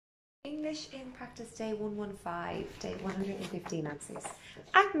English in practice day 115, day 115 answers.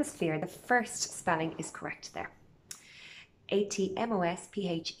 Atmosphere, the first spelling is correct there.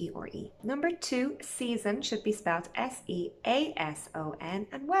 A-T-M-O-S-P-H-E-R-E. Number 2, season should be spelled S-E-A-S-O-N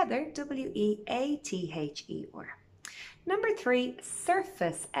and weather, W-E-A-T-H-E-R. Number 3,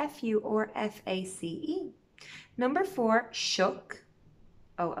 surface, F-U-R-F-A-C-E. Number 4, shook,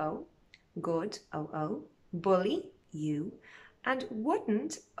 O-O, good, O-O, bully, U, and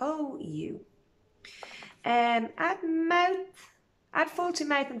wouldn't, O-U. Add full to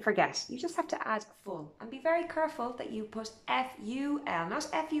mouth and forget. You just have to add full. And be very careful that you put F-U-L, not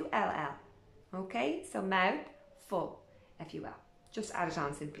F-U-L-L. Okay, so mouth, full, F-U-L. Just add it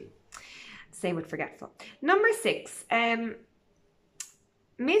on simply. Same with forgetful. Number 6,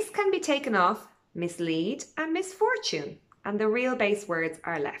 miss can be taken off mislead and misfortune. And the real base words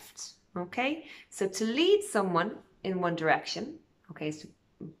are left. Okay, so to lead someone in one direction, okay, so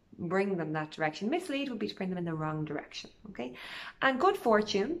bring them that direction. Mislead would be to bring them in the wrong direction, okay? And good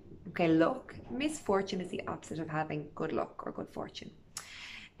fortune, okay, luck. Misfortune is the opposite of having good luck or good fortune.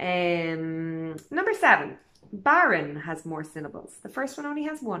 Number 7, barren has more syllables. The first one only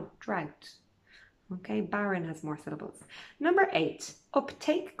has one, drought. Okay, barren has more syllables. Number 8,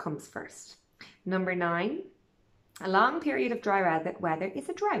 uptake comes first. Number 9, a long period of dry weather is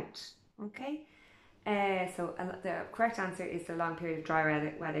a drought, okay? So the correct answer is the long period of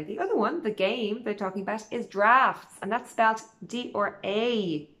dry weather. The other one, the game they're talking about, is drafts, and that's spelled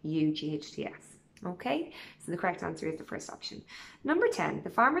D-R-A-U-G-H-T-S. Okay, so the correct answer is the first option. Number 10,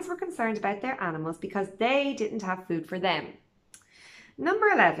 the farmers were concerned about their animals because they didn't have food for them. Number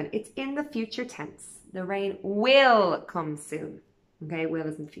 11, it's in the future tense. The rain will come soon. Okay, will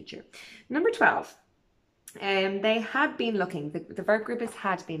is in the future. Number 12. They had been looking. The verb group is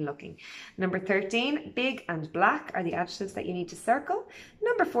had been looking. Number 13, big and black are the adjectives that you need to circle.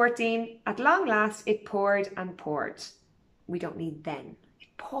 Number 14, at long last, it poured and poured. We don't need then.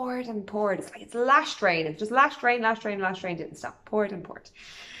 It poured and poured. It's like it's lashed rain. It's just lashed rain, didn't stop. Poured and poured.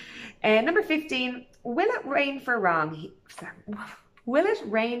 Number 15, will it rain for long? Will it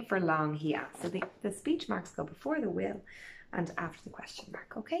rain for long, he asked. So the speech marks go before the will and after the question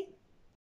mark, okay?